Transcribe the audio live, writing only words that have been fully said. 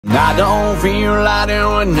I don't feel like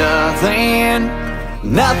doing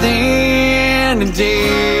nothing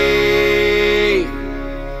today.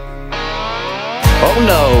 Oh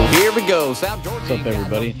no, here we go. South Georgia. What's up,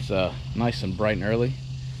 everybody? It's nice and bright and early.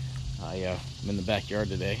 I'm in the backyard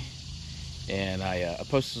today, and I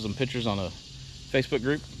posted some pictures on a Facebook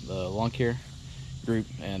group, the lawn care group,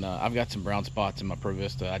 and I've got some brown spots in my Pro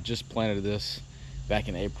Vista. I just planted this back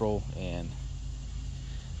in April, and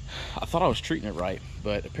I thought I was treating it right,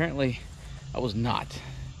 but apparently I was not.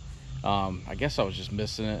 I guess I was just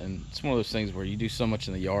missing it, and it's one of those things where you do so much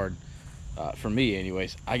in the yard. For me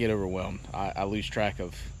anyways, I get overwhelmed. I lose track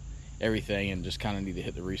of everything and just kind of need to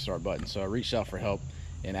hit the restart button. So I reached out for help,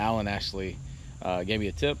 and Alan actually gave me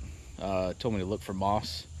a tip, told me to look for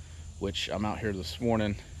moss, which I'm out here this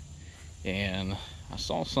morning, and I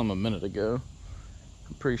saw some a minute ago,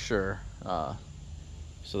 I'm pretty sure.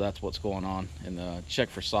 So that's what's going on, and check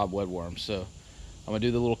for sob webworm. So I'm gonna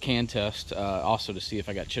do the little can test, also to see if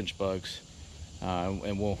I got chinch bugs,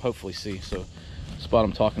 and we'll hopefully see. So the spot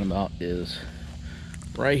I'm talking about is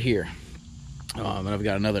right here, and I've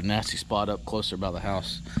got another nasty spot up closer by the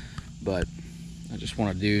house, but I just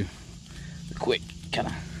want to do a quick kind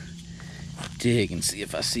of dig and see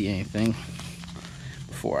if I see anything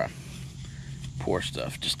before I pour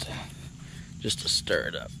stuff, just to stir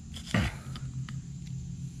it up.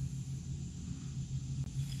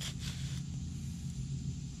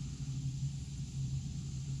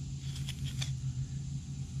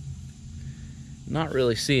 Not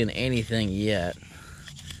really seeing anything yet.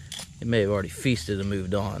 It may have already feasted and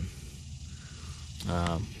moved on.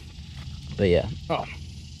 But yeah. Oh.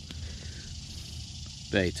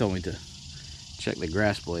 They told me to check the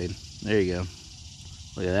grass blade. There you go.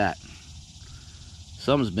 Look at that.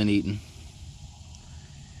 Something's been eaten.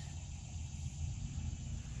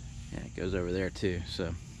 Yeah, it goes over there too.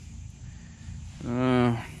 So,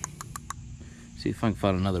 see if I can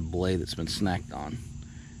find another blade that's been snacked on.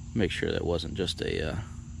 Make sure that wasn't just a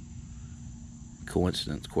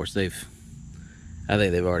coincidence. Of course, I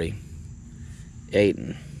think they've already ate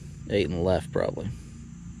and left probably.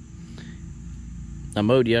 I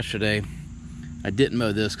mowed yesterday. I didn't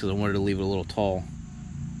mow this because I wanted to leave it a little tall.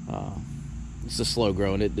 It's a slow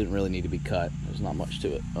growing. It didn't really need to be cut. There's not much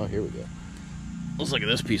to it. Oh, here we go. Let's look at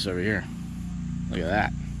this piece over here. Look at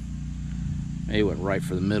that. It went right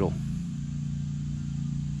for the middle.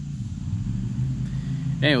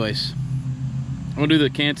 Anyways, I'm gonna do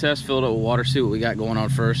the can test, fill it up with water, see what we got going on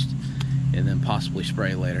first, and then possibly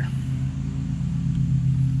spray later.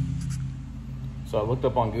 So I looked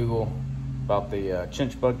up on Google about the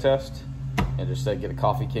chinch bug test, and just said get a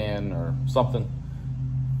coffee can or something,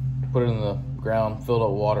 put it in the ground, fill it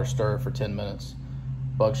up with water, stir it for 10 minutes.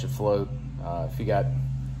 Bugs should float. If you got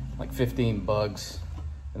like 15 bugs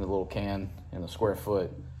in the little can in the square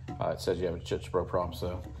foot, it says you have a chinch bug problem.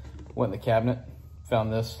 So went in the cabinet,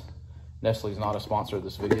 found this. Nestle's not a sponsor of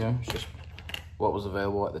this video. It's just what was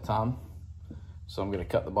available at the time. So I'm gonna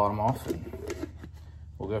cut the bottom off and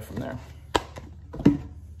we'll go from there.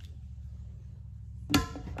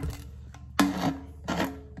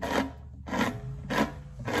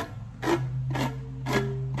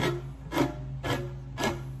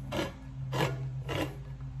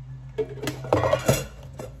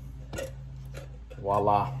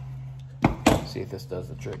 Voila. See if this does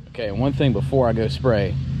the trick. Okay, and one thing before I go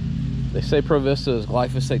spray, they say Pro Vista is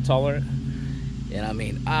glyphosate tolerant, and I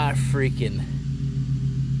mean, I freaking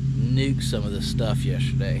nuked some of this stuff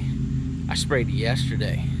yesterday. I sprayed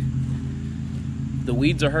yesterday. The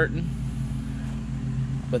weeds are hurting,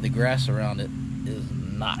 but the grass around it is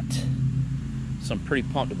not. So I'm pretty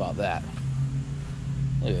pumped about that.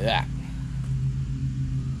 Look at that.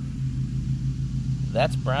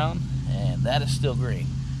 That's brown, and that is still green.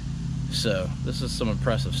 So this is some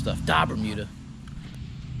impressive stuff. Bermuda.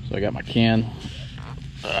 So I got my can.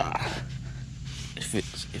 See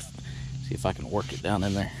if I can work it down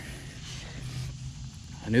in there.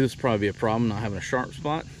 I knew this would probably be a problem, not having a sharp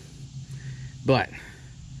spot, but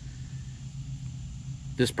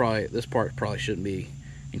this part probably shouldn't be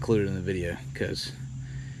included in the video because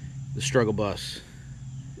the struggle bus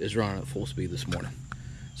is running at full speed this morning.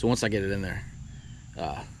 So once I get it in there,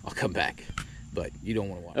 I'll come back, but you don't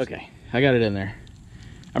want to watch. Okay, I got it in there.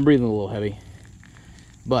 I'm breathing a little heavy,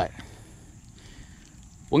 but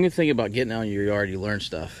one good thing about getting out in your yard, you learn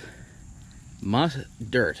stuff. My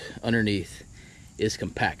dirt underneath is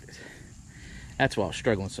compacted. That's why I was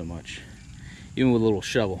struggling so much. Even with a little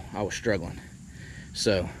shovel, I was struggling.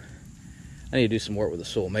 So I need to do some work with the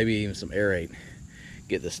soil, maybe even some aerate,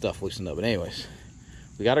 get this stuff loosened up. But anyways,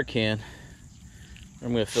 we got our can.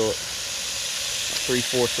 I'm gonna fill it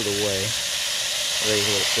 3/4 of the way. Raise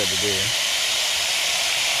what it said to do.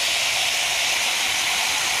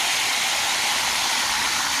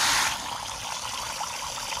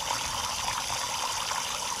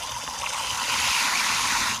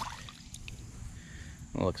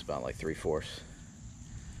 It looks about like 3/4.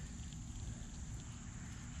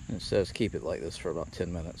 And it says keep it like this for about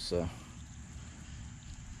 10 minutes, so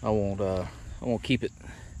I won't keep it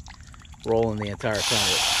rolling the entire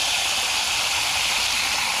time.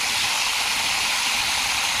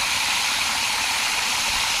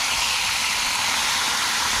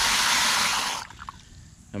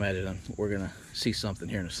 I'm at it. We're gonna see something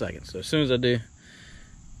here in a second. So as soon as I do,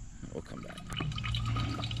 we'll come back.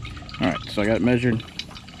 All right, so I got it measured,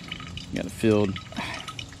 got it filled.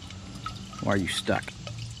 Why are you stuck?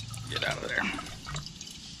 Get out of there.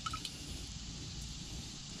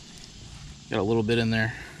 Got a little bit in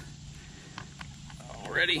there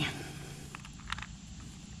already.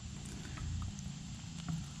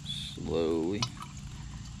 Slowly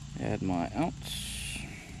add my ounce.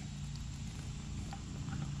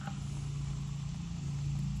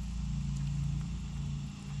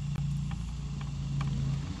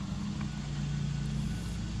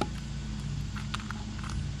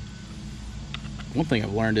 One thing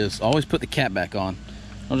I've learned is always put the cap back on.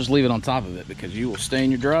 Don't just leave it on top of it, because you will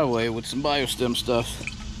stain your driveway with some biostem stuff.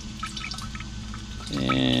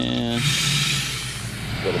 And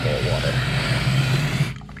a little more water.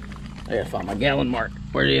 I gotta find my gallon mark.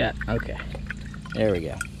 Where's he at? Okay, there we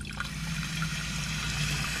go.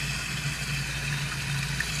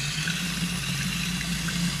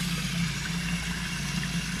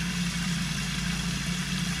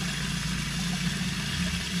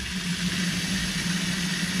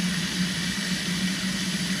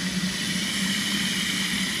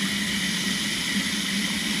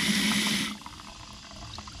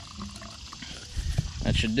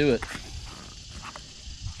 That should do it.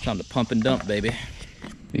 Time to pump and dump, baby.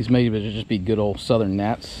 These may just be good old southern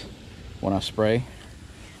gnats when I spray.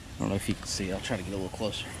 I don't know if you can see. I'll try to get a little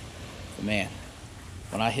closer. But man,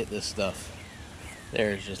 when I hit this stuff,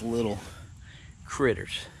 there's just little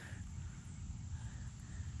critters.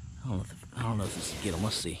 I don't know if this is get them.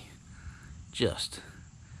 Let's see. Just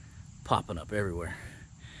popping up everywhere.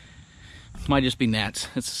 Might just be gnats.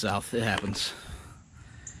 It's the south. It happens.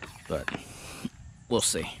 But we'll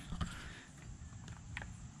see.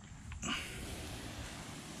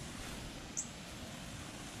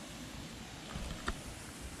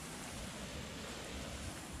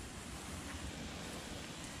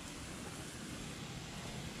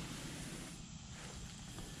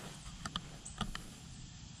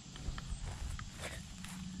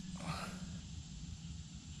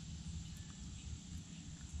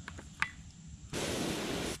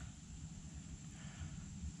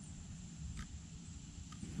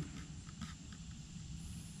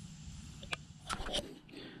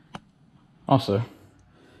 Also,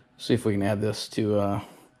 see if we can add this to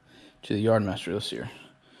the Yardmaster this year.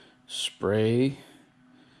 Spray,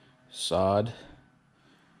 sod,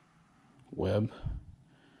 web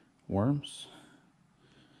worms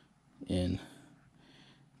in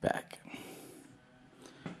back.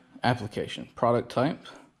 Application, product type,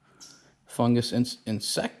 fungus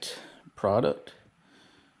insect, product.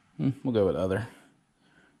 We'll go with other.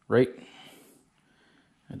 Rate,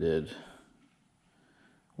 I did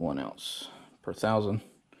 1 ounce per 1,000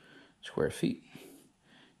 square feet.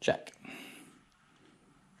 Check.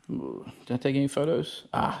 Ooh, did I take any photos?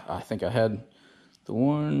 I think I had the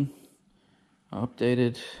one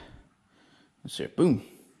updated. Let's see. Boom.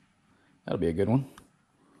 That'll be a good one.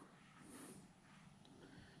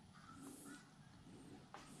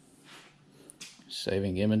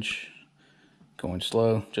 Saving image. Going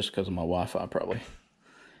slow just because of my Wi-Fi probably.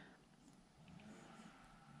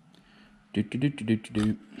 Do.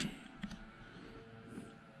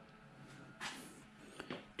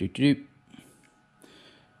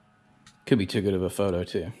 Could be too good of a photo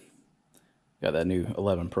too. Got that new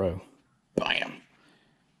 11 Pro. Bam.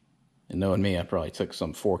 And knowing me, I probably took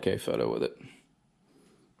some 4K photo with it.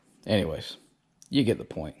 Anyways, you get the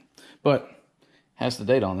point. But has the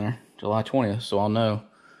date on there, July 20th, so I'll know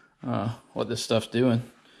what this stuff's doing.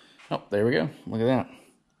 Oh, there we go. Look at that.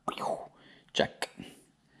 Check.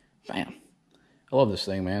 Bam. I love this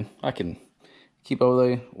thing, man. I can keep over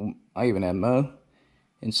there. I even have mow.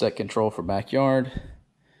 Insect control for backyard.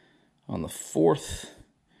 On the 4th.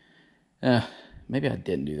 Maybe I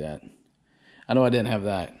didn't do that. I know I didn't have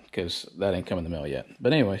that because that ain't come in the mail yet.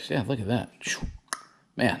 But anyways, yeah, look at that.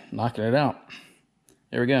 Man, knocking it out.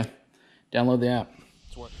 There we go. Download the app.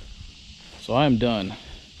 It's working. So I am done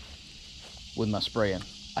with my spraying.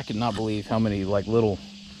 I could not believe how many like little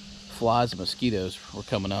flies and mosquitoes were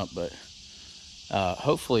coming up, but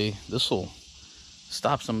hopefully this will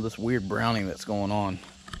stop some of this weird browning that's going on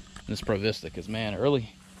in this Provista, because man, early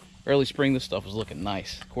spring this stuff was looking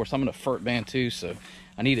nice. Of course, I'm in a fert band too, so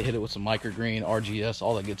I need to hit it with some microgreen, RGS,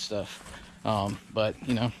 all that good stuff. But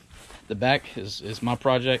you know, the back is my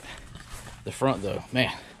project. The front though,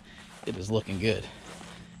 man, it is looking good.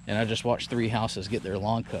 And I just watched 3 houses get their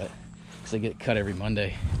lawn cut, because they get it cut every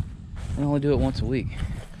Monday. I only do it once a week.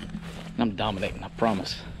 And I'm dominating, I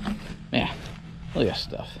promise. Man, look at that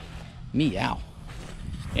stuff. Meow.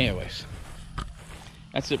 Anyways,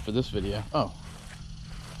 that's it for this video. Oh,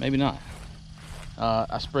 maybe not.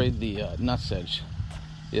 I sprayed the nutsedge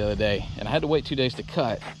the other day, and I had to wait 2 days to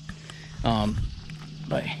cut.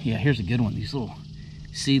 But yeah, here's a good one. These little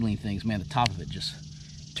seedling things, man, the top of it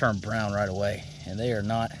just turned brown right away, and they are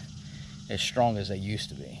not as strong as they used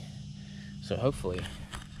to be. So hopefully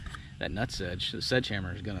that nutsedge, the sedge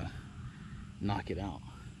hammer, is gonna knock it out.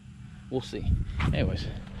 We'll see. Anyways,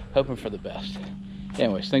 hoping for the best.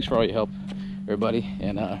 Anyways, thanks for all your help, everybody.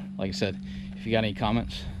 And like I said, if you got any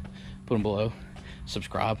comments, put them below.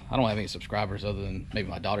 Subscribe. I don't have any subscribers other than maybe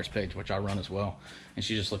my daughter's page, which I run as well, and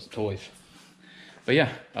she just looks at toys. But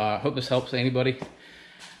yeah, hope this helps anybody.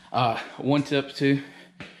 One tip too,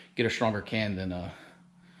 get a stronger can than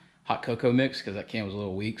hot cocoa mix, because that can was a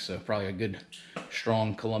little weak. So probably a good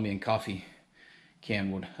strong Colombian coffee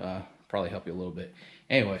can would probably help you a little bit.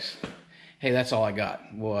 Anyways, hey, that's all I got.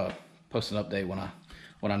 We'll post an update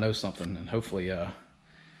when I know something, and hopefully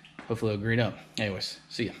it'll green up. Anyways,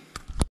 see ya.